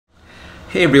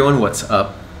Hey everyone, what's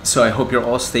up? So I hope you're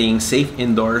all staying safe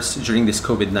indoors during this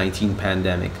COVID-19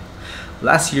 pandemic.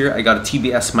 Last year, I got a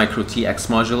TBS Micro TX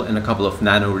module and a couple of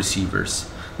Nano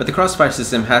receivers, but the Crossfire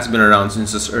system has been around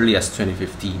since as early as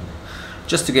 2015.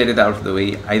 Just to get it out of the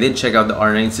way, I did check out the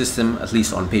R9 system, at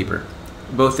least on paper.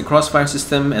 Both the Crossfire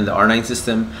system and the R9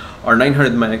 system are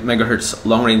 900 MHz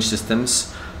long-range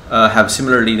systems, have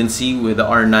similar latency, with the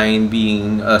R9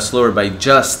 being slower by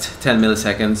just 10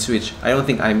 milliseconds, which I don't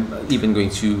think I'm even going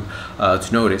to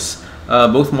notice.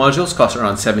 Both modules cost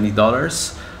around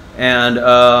 $70, and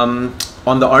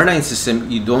on the R9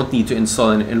 system, you don't need to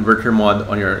install an inverter mod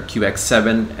on your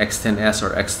QX7, X10S,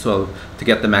 or X12 to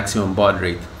get the maximum baud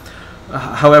rate.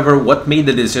 However, what made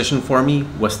the decision for me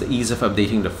was the ease of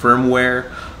updating the firmware,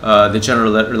 the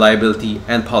general reliability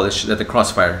and polish that the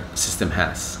Crossfire system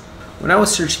has. When I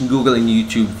was searching Google and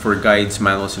YouTube for guides,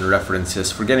 manuals, and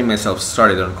references for getting myself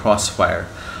started on Crossfire,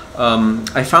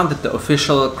 I found that the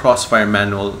official Crossfire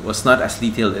manual was not as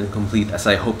detailed and complete as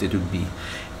I hoped it would be.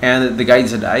 And the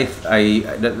guides that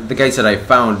I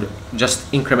found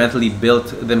just incrementally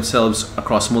built themselves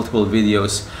across multiple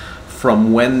videos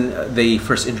from when they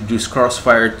first introduced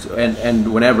Crossfire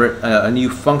and whenever a new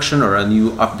function or a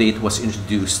new update was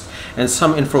introduced, and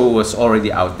some info was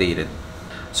already outdated.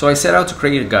 So I set out to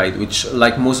create a guide which,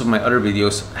 like most of my other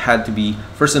videos, had to be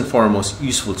first and foremost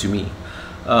useful to me.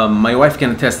 My wife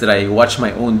can attest that I watch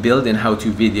my own build and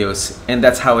how-to videos, and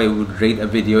that's how I would rate a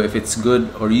video if it's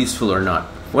good or useful or not.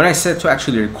 When I set to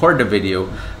actually record the video,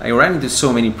 I ran into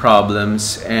so many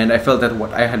problems and I felt that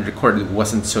what I had recorded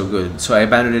wasn't so good, so I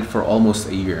abandoned it for almost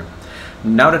a year.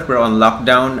 Now that we're on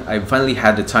lockdown, I finally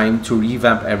had the time to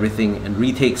revamp everything and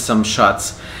retake some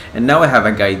shots, and now I have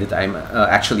a guide that I'm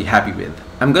actually happy with.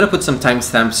 I'm gonna put some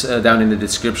timestamps down in the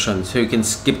description so you can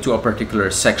skip to a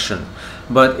particular section.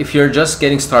 But if you're just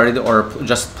getting started or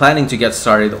just planning to get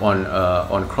started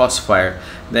on Crossfire,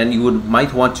 then you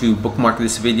might want to bookmark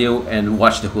this video and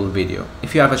watch the whole video.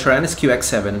 If you have a Taranis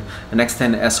QX7, an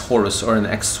X10S Horus, or an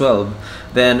X12,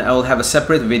 then I will have a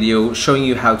separate video showing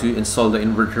you how to install the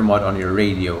inverter mod on your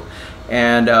radio.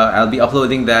 And I'll be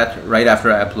uploading that right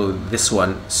after I upload this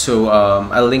one, so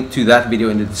I'll link to that video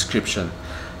in the description.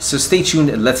 So stay tuned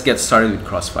and let's get started with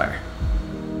Crossfire.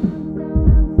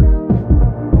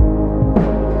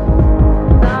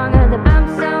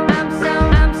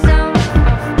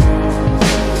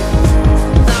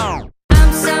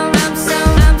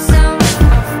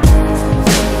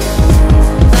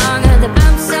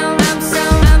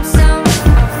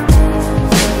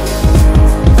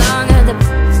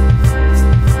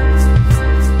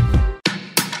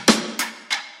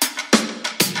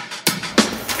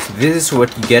 This is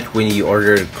what you get when you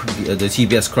order the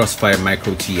TBS Crossfire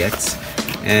Micro TX,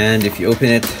 and if you open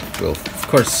it, well, of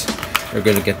course you're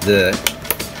going to get the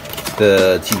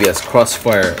TBS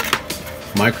Crossfire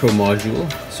Micro module.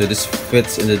 So this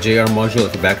fits in the JR module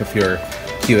at the back of your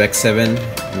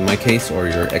QX7 in my case, or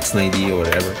your X90 or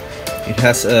whatever. It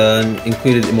has an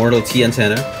included Immortal T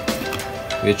antenna,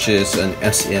 which is an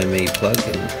SMA plug,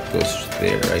 and it goes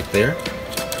there, right there.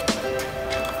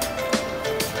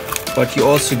 But you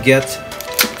also get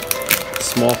a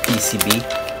small PCB,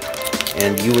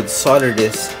 and you would solder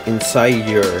this inside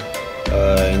your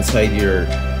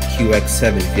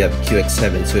QX7 if you have a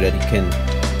QX7, so that you can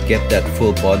get that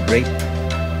full baud rate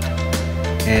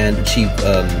and achieve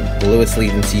the lowest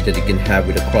latency that you can have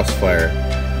with a Crossfire.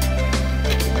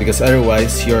 Because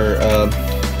otherwise, you're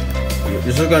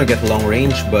still gonna get long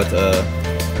range, but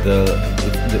the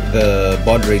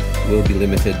baud rate will be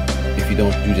limited if you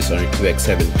don't do this on your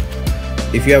QX7.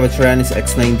 If you have a Taranis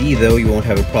X90 though, you won't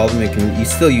have a problem. You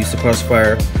still use the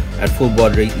Crossfire at full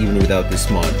baud rate even without this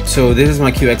mod. So this is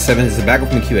my QX7, this is the back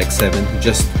of my QX7. You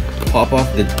just pop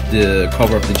off the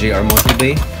cover of the JR module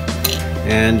bay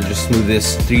and just move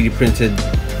this 3D printed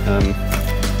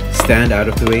stand out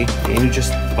of the way, and you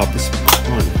just pop this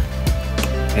on.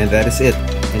 And that is it.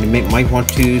 And you might want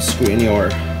to screw in your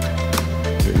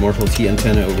Immortal T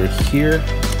antenna over here.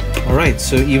 Alright,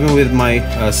 so even with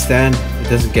my stand, it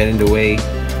doesn't get in the way,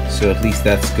 so at least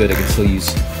that's good. I can still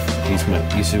use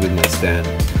it with my stand.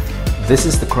 This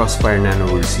is the Crossfire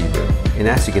Nano receiver, and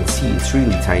as you can see, it's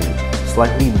really tiny,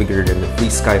 slightly bigger than the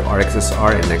FleeSky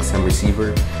RXSR and XM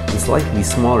receiver, and slightly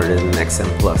smaller than an XM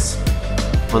Plus.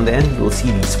 On the end, you will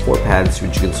see these 4 pads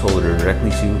which you can solder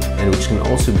directly to, and which can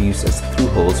also be used as through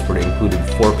holes for the included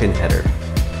 4-pin header.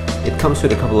 It comes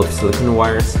with a couple of silicon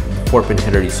wires, the 4-pin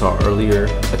header you saw earlier,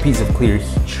 a piece of clear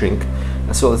heat shrink,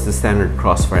 as well as the standard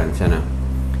Crossfire antenna.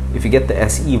 If you get the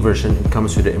SE version, it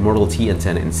comes with the Immortal T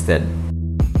antenna instead.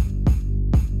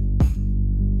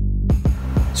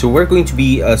 So we're going to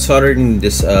be soldering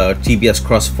this TBS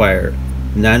Crossfire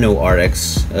Nano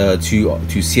Rx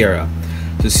to Sierra.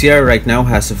 So Sierra right now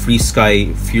has a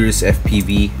FreeSky Furious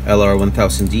FPV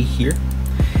LR1000D here,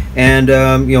 and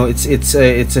you know, it's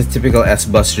a typical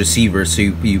S-bus receiver. So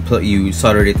you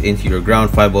soldered it into your ground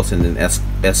 5 volts and then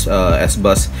S-bus,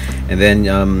 and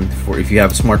then for if you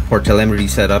have smart port telemetry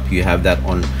set up, you have that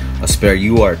on a spare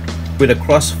UART. With a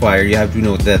Crossfire, you have to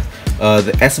note that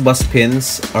the S-bus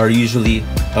pins are usually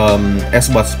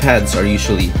S-bus pads are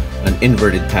usually an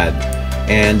inverted pad,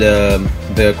 and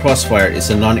the Crossfire is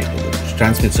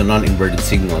transmits a non-inverted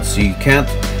signal, so you can't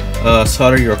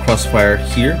solder your Crossfire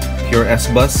here, your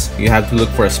S-bus. You have to look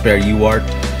for a spare UART.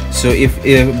 So if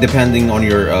depending on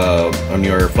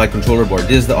your flight controller board,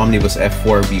 this is the Omnibus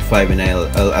F4 V5, and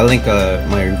I'll link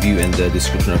my review in the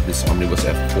description of this Omnibus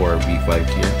F4 V5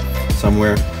 here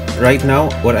somewhere. Right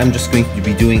now, what I'm just going to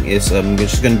be doing is I'm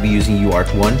just going to be using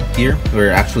UART1 here,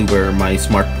 where my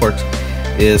smart port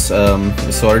is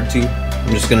soldered to.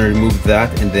 I'm just going to remove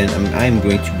that, and then I'm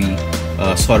going to be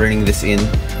soldering this in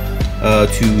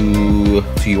to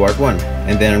UART1,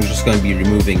 and then I'm just going to be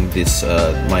removing this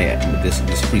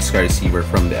this FreeSky receiver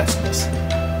from the S-bus.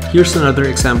 Here's another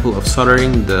example of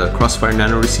soldering the Crossfire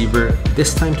Nano receiver,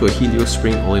 this time to a Helio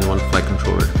Spring all-in-one flight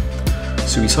controller.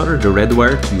 So we soldered the red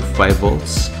wire to 5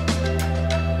 volts,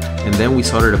 and then we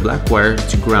soldered the black wire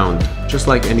to ground, just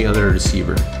like any other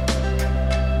receiver.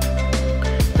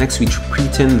 Next, we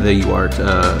pre-tin the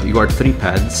UART 3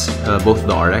 pads, both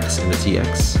the RX and the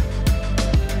TX.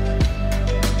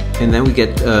 And then we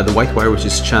get the white wire, which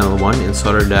is channel 1, and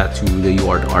solder that to the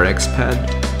UART RX pad.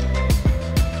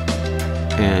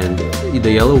 And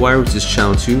the yellow wire, which is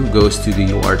channel 2, goes to the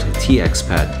UART TX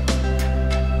pad.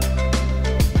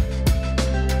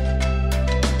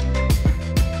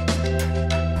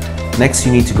 Next,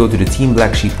 you need to go to the Team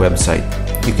Black Sheep website.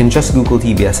 You can just Google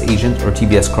TBS Agent or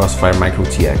TBS Crossfire Micro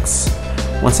TX.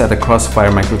 Once at the Crossfire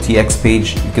Micro TX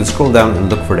page, you can scroll down and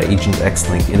look for the Agent X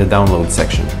link in the download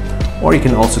section. Or you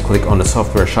can also click on the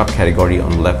Software Shop category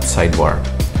on the left sidebar.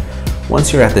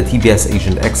 Once you're at the TBS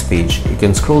Agent X page, you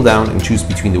can scroll down and choose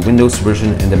between the Windows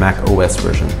version and the Mac OS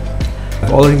version.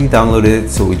 I've already downloaded it,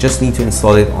 so we just need to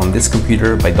install it on this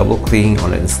computer by double-clicking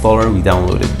on the installer we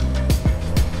downloaded.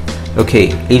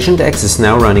 Okay, Agent X is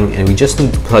now running, and we just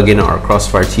need to plug in our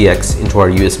Crossfire TX into our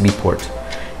USB port.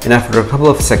 And after a couple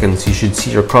of seconds, you should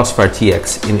see your Crossfire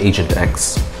TX in Agent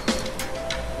X.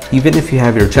 Even if you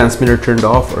have your transmitter turned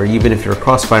off, or even if your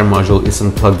Crossfire module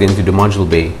isn't plugged into the module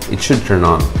bay, it should turn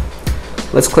on.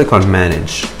 Let's click on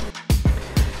Manage.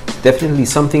 Definitely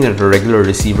something that a regular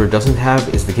receiver doesn't have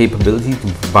is the capability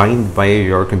to bind via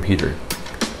your computer.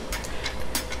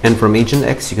 And from Agent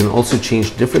X, you can also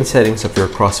change different settings of your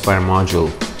Crossfire module,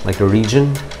 like the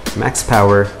region, max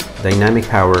power, dynamic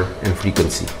power, and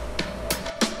frequency.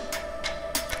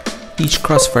 Each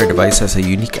Crossfire device has a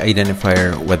unique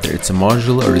identifier, whether it's a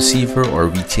module, a receiver, or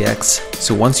VTX,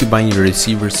 so once you bind your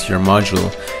receivers to your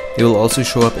module, they will also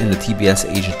show up in the TBS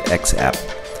Agent X app.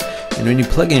 And when you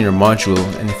plug in your module,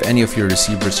 and if any of your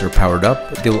receivers are powered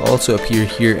up, they will also appear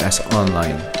here as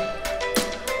online.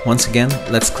 Once again,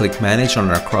 let's click Manage on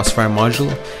our Crossfire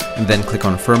module, and then click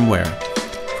on Firmware.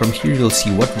 From here, you'll see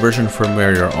what version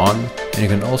firmware you're on, and you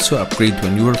can also upgrade to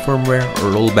a newer firmware or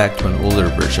roll back to an older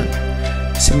version.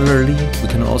 Similarly, we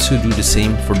can also do the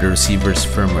same for the receiver's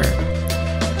firmware.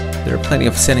 There are plenty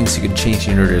of settings you can change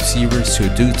in your receiver, so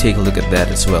do take a look at that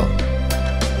as well.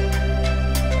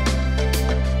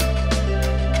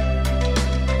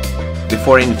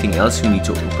 Before anything else, we need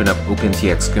to open up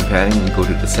OpenTx Companion and go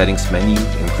to the Settings menu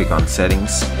and click on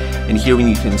Settings. And here we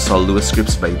need to install Lua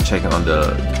Scripts by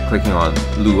clicking on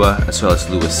Lua as well as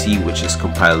Lua C, which is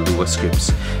compile Lua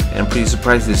Scripts. And I'm pretty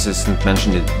surprised this isn't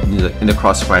mentioned in the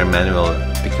Crossfire manual,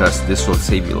 because this will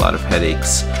save you a lot of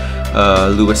headaches.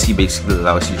 Lua C basically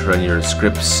allows you to run your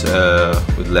scripts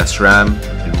with less RAM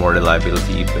and more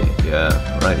reliability, but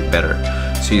run it better.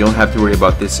 So you don't have to worry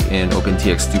about this in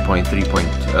OpenTx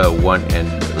 2.3.1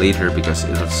 and later, because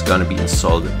it's going to be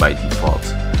installed by default.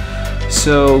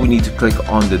 So we need to click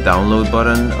on the download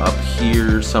button up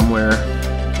here somewhere,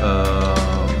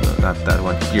 not that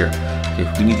one here.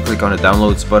 Okay, we need to click on the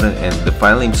downloads button, and the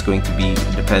file name is going to be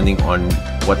depending on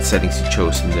what settings you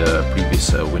chose in the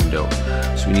previous window.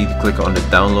 So we need to click on the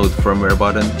download firmware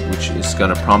button, which is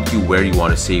going to prompt you where you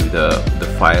want to save the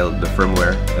file, the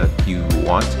firmware that you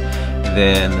want.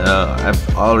 Then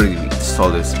I've already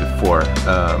installed this before,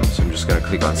 so I'm just gonna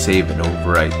click on save and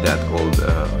overwrite that old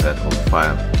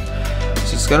file.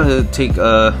 So it's gonna take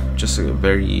just a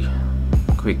very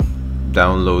quick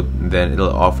download, and then it'll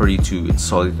offer you to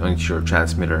install it onto your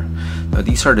transmitter. Now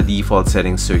these are the default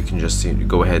settings, so you can just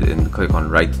go ahead and click on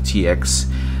write to TX,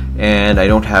 and I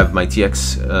don't have my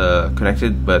TX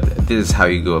connected, but this is how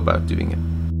you go about doing it.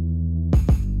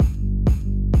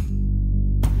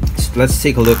 So let's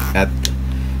take a look at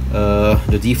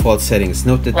the default settings.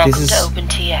 Note that Welcome this is to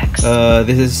OpenTx.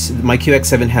 this is my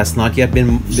QX7 has not yet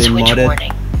been modded.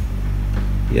 Warning.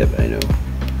 Yep, I know.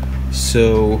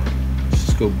 So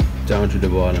just go down to the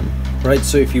bottom. Right,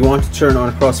 so if you want to turn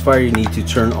on Crossfire, you need to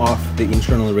turn off the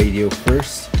internal radio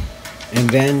first, and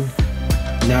then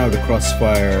now the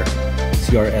Crossfire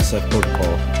CRSF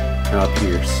protocol now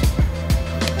appears.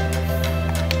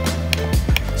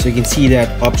 So you can see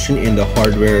that option in the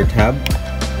hardware tab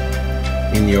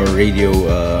in your radio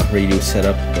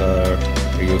setup,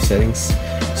 radio settings.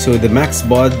 So the max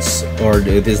bauds, or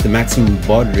there's the maximum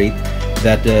baud rate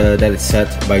that is set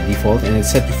by default, and it's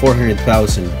set to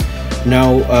 400,000.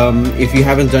 Now, if you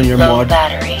haven't done your mod,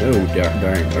 battery. Oh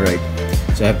darn! All right,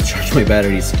 so I have to charge my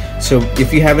batteries. So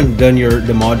if you haven't done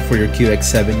the mod for your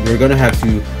QX7, you're gonna have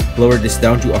to lower this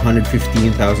down to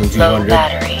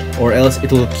 115,200, or else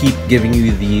it will keep giving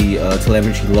you the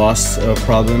telemetry loss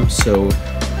problem. So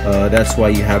that's why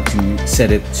you have to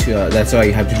set it. That's why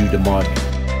you have to do the mod.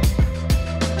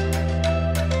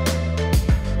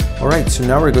 Alright, so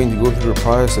now we're going to go through the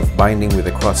process of binding with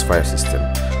the Crossfire system.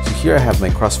 So here I have my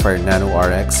Crossfire Nano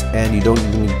Rx, and you don't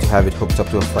even need to have it hooked up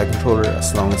to a flight controller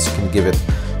as long as you can give it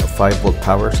a 5-volt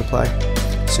power supply.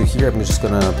 So here I'm just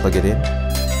gonna plug it in.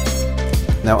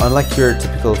 Now, unlike your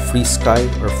typical FreeSky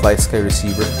or FlySky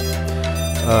receiver,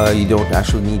 you don't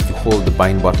actually need to hold the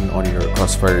bind button on your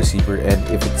Crossfire receiver, and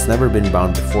if it's never been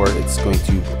bound before, it's going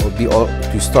to be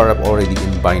start up already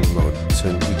in bind mode.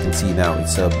 So you can see now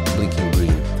it's blinking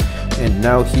green. And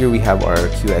now here we have our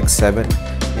QX7,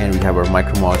 and we have our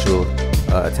micro module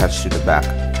attached to the back.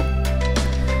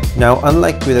 Now,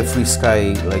 unlike with a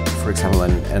FreeSky, like for example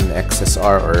an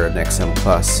XSR or an XM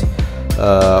Plus,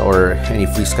 or any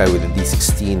FreeSky with a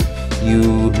D16,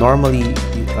 you normally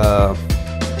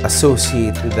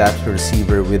associate that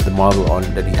receiver with the model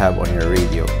that you have on your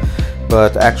radio.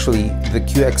 But actually, the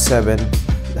QX7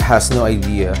 has no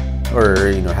idea,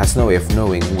 or has no way of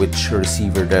knowing which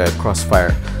receiver the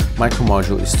Crossfire micro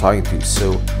module is talking to.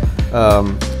 So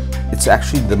it's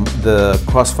actually the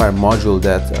Crossfire module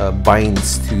that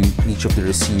binds to each of the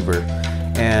receiver,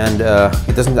 and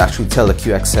it doesn't actually tell the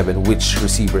QX7 which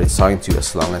receiver it's talking to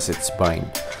as long as it's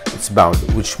bound,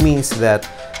 which means that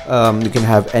you can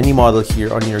have any model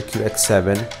here on your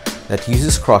QX7 that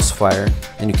uses Crossfire,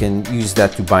 and you can use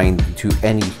that to bind to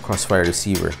any Crossfire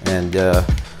receiver. And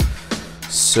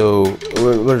so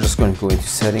we're just going to go into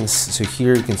settings. So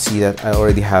here you can see that I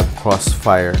already have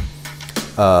Crossfire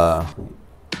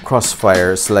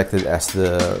selected as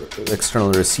the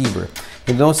external receiver.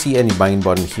 You don't see any bind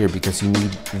button here because you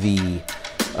need the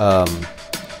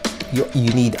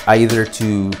you need either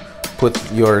to put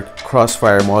your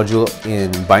Crossfire module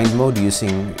in bind mode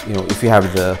using, if you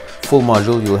have the full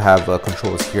module, you'll have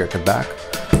controls here at the back,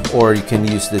 or you can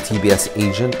use the TBS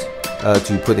agent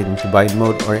to put it into bind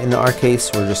mode, or in our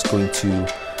case, we're just going to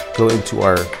go into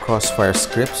our Crossfire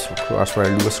scripts,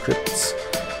 Crossfire Lua Scripts,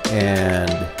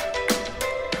 and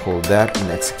hold that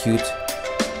and execute.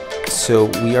 So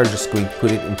we are just going to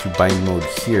put it into bind mode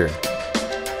here.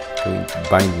 Going to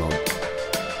bind mode.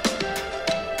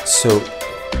 So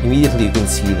immediately you can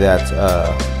see that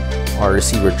our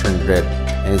receiver turned red,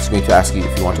 and it's going to ask you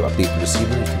if you want to update the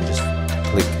receiver. You can just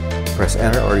press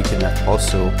enter, or you can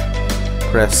also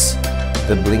press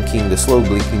the slow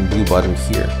blinking blue button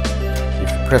here. If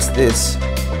you press this,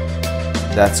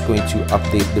 that's going to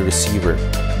update the receiver.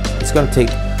 It's going to take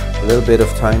a little bit of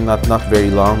time, not very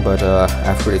long, but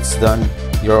after it's done,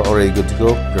 you're already good to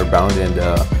go. You're bound, and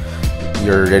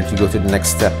you're ready to go to the next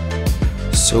step.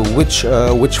 So which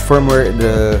firmware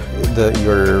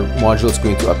your module is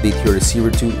going to update your receiver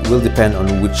to will depend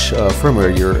on which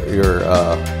firmware your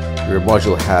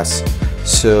module has.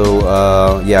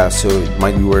 So yeah, so it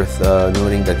might be worth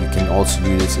noting that you can also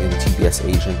do this in TBS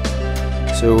agent.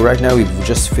 So right now we've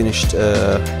just finished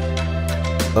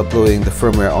uploading the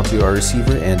firmware onto our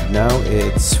receiver, and now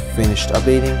it's finished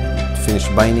updating,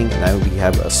 finished binding, and now we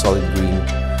have a solid green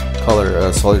color,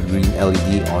 a solid green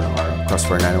LED on our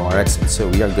Crossfire Nano Rx, so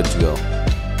we are good to go.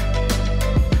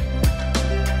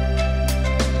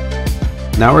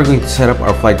 Now we're going to set up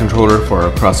our flight controller for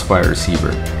our Crossfire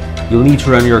receiver. You'll need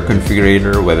to run your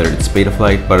configurator, whether it's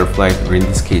Betaflight, Butterflight, or in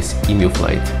this case,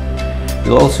 EmuFlight.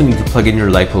 You'll also need to plug in your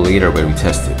LiPo later when we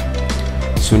test it.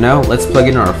 So now let's plug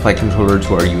in our flight controller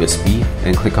to our USB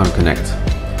and click on connect.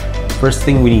 First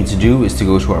thing we need to do is to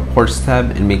go to our ports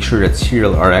tab and make sure that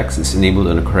serial RX is enabled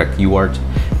on the correct UART,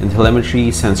 and telemetry,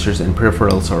 sensors, and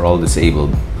peripherals are all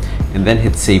disabled, and then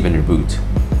hit save and reboot.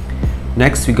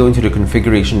 Next, we go into the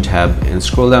configuration tab and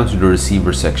scroll down to the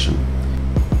receiver section.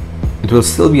 It will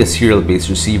still be a serial-based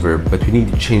receiver, but we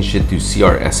need to change it to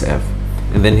CRSF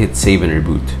and then hit save and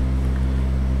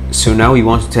reboot. So now we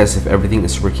want to test if everything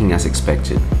is working as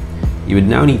expected. You would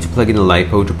now need to plug in a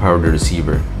LiPo to power the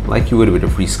receiver, like you would with a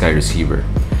FreeSky receiver.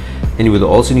 And you would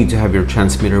also need to have your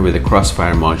transmitter with a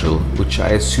Crossfire module, which I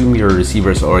assume your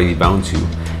receiver is already bound to,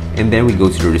 and then we go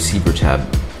to the receiver tab.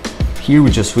 Here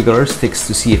we just wiggle our sticks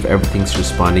to see if everything's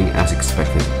responding as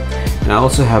expected. And I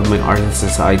also have my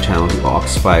RSSI channel to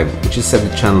aux5, which is set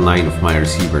to channel 9 of my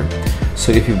receiver.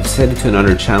 So if you've set it to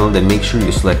another channel, then make sure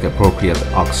you select the appropriate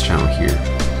aux channel here.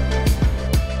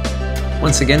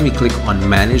 Once again, we click on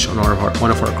Manage on one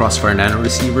of our Crossfire Nano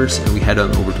receivers, and we head on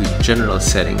over to General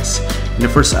Settings. And the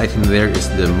first item there is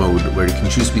the mode, where you can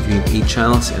choose between 8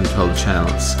 channels and 12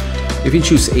 channels. If you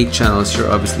choose 8 channels, you're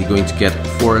obviously going to get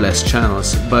 4 less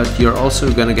channels, but you're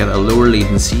also going to get a lower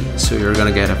latency, so you're going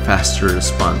to get a faster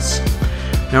response.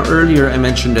 Now earlier I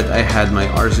mentioned that I had my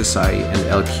RSSI and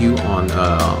LQ on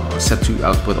set to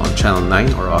output on channel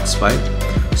 9 or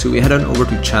aux5. So we head on over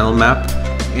to channel map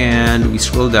and we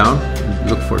scroll down and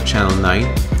look for channel 9.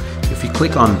 If you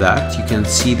click on that, you can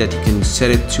see that you can set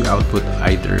it to output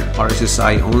either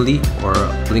RSSI only or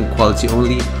link quality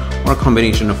only, or a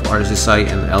combination of RSSI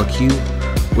and LQ,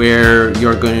 where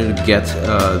you're going to get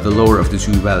the lower of the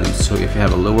two values. So if you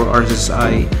have a lower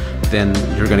RSSI, then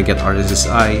you're going to get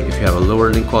RSSI. If you have a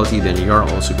lower link quality, then you're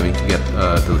also going to get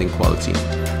the link quality.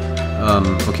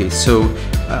 Okay, so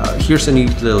here's a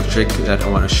neat little trick that I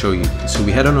want to show you. So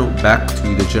we head on back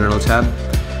to the General tab,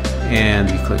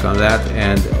 and we click on that,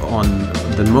 and on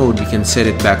the mode we can set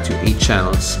it back to 8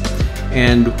 channels.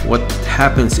 And what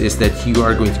happens is that you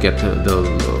are going to get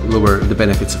the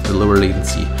benefits of the lower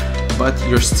latency, but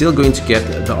you're still going to get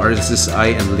the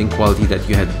RSSI and link quality that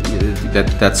you had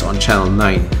that's on channel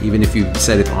 9, even if you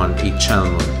set it on 8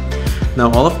 channel mode. Now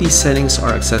all of these settings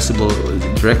are accessible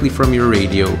directly from your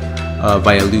radio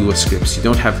via Lua Scripts. You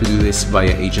don't have to do this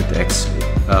via Agent X.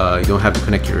 You don't have to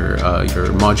connect your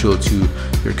module to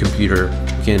your computer.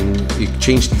 You can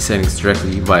change these settings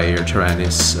directly via your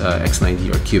Taranis X90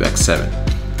 or QX7.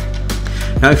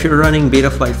 Now if you're running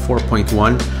Betaflight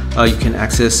 4.1, you can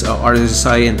access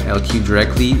RSSI and LQ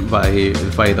directly via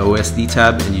the OSD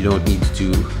tab, and you don't need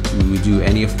to do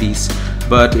any of these.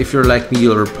 But if you're like me,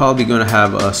 you're probably going to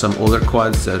have some older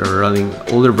quads that are running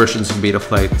older versions of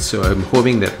Betaflight, so I'm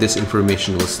hoping that this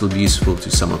information will still be useful to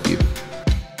some of you.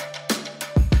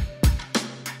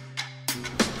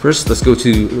 First, let's go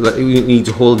to, we need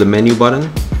to hold the menu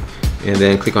button and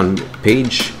then click on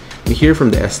Page. And here from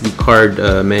the SD card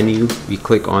menu, we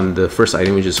click on the first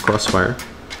item, which is Crossfire,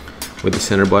 with the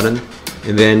center button.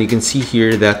 And then you can see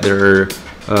here that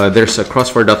there's a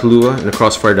crossfire.lua and a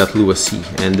crossfire.lua-c,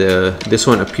 and this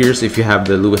one appears if you have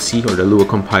the Lua-c or the Lua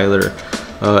compiler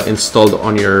installed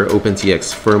on your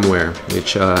OpenTx firmware,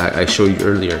 which I showed you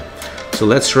earlier. So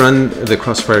let's run the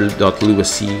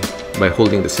crossfire.lua-c by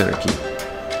holding the center key.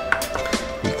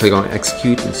 You click on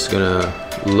execute. It's gonna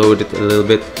load it a little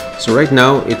bit. So right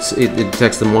now it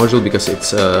detects the module because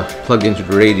it's plugged into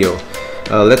the radio.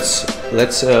 Let's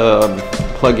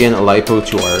plug in a LiPo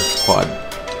to our quad.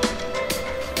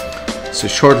 So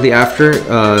shortly after,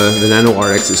 the Nano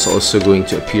Rx is also going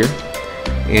to appear,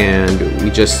 and we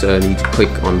just need to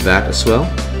click on that as well,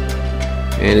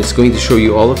 and it's going to show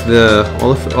you all of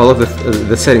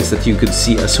the settings that you could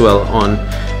see as well on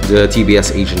the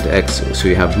TBS Agent X. So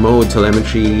you have mode,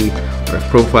 telemetry, RF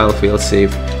profile,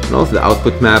 failsafe, and all of the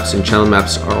output maps and channel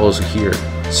maps are also here.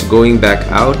 So going back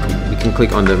out, we can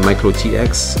click on the Micro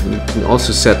TX, and you can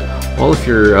also set all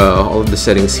of the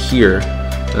settings here.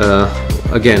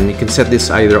 Again, you can set this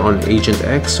either on Agent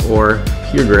X or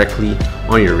here directly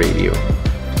on your radio.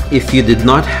 If you did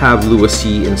not have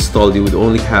Lua-c installed, you would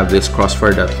only have this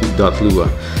crossfire.lua.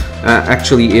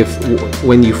 Actually,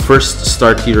 when you first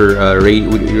start your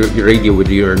radio with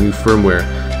your new firmware,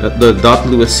 the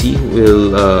 .lua-c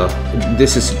will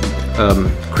this is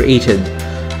created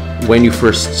when you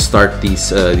first start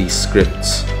these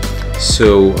scripts.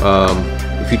 So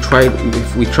if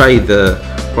we try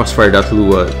the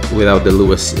crossfire.lua without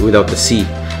the C,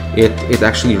 it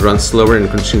actually runs slower and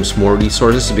consumes more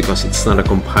resources because it's not a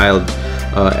compiled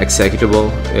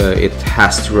executable. It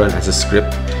has to run as a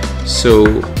script. So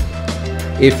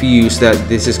if you use that,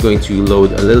 this is going to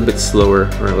load a little bit slower.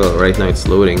 Well, right now it's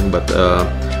loading, but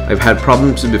I've had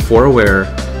problems before where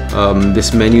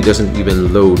this menu doesn't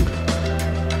even load.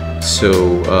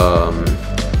 So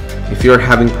if you're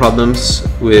having problems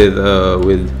with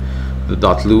the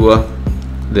 .lua,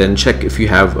 then check if you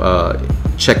have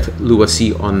checked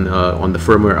Lua-c on the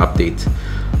firmware update.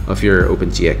 of your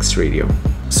OpenTx radio.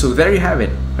 So there you have it.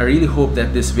 I really hope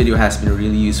that this video has been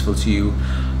really useful to you.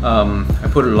 I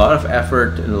put a lot of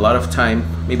effort and a lot of time,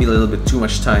 maybe a little bit too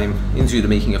much time, into the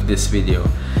making of this video.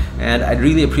 And I'd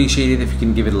really appreciate it if you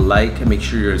can give it a like and make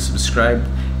sure you're subscribed,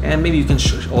 and maybe you can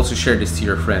also share this to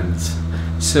your friends.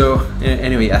 So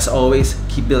anyway, as always,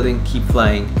 keep building, keep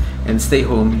flying, and stay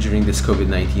home during this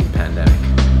COVID-19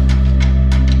 pandemic.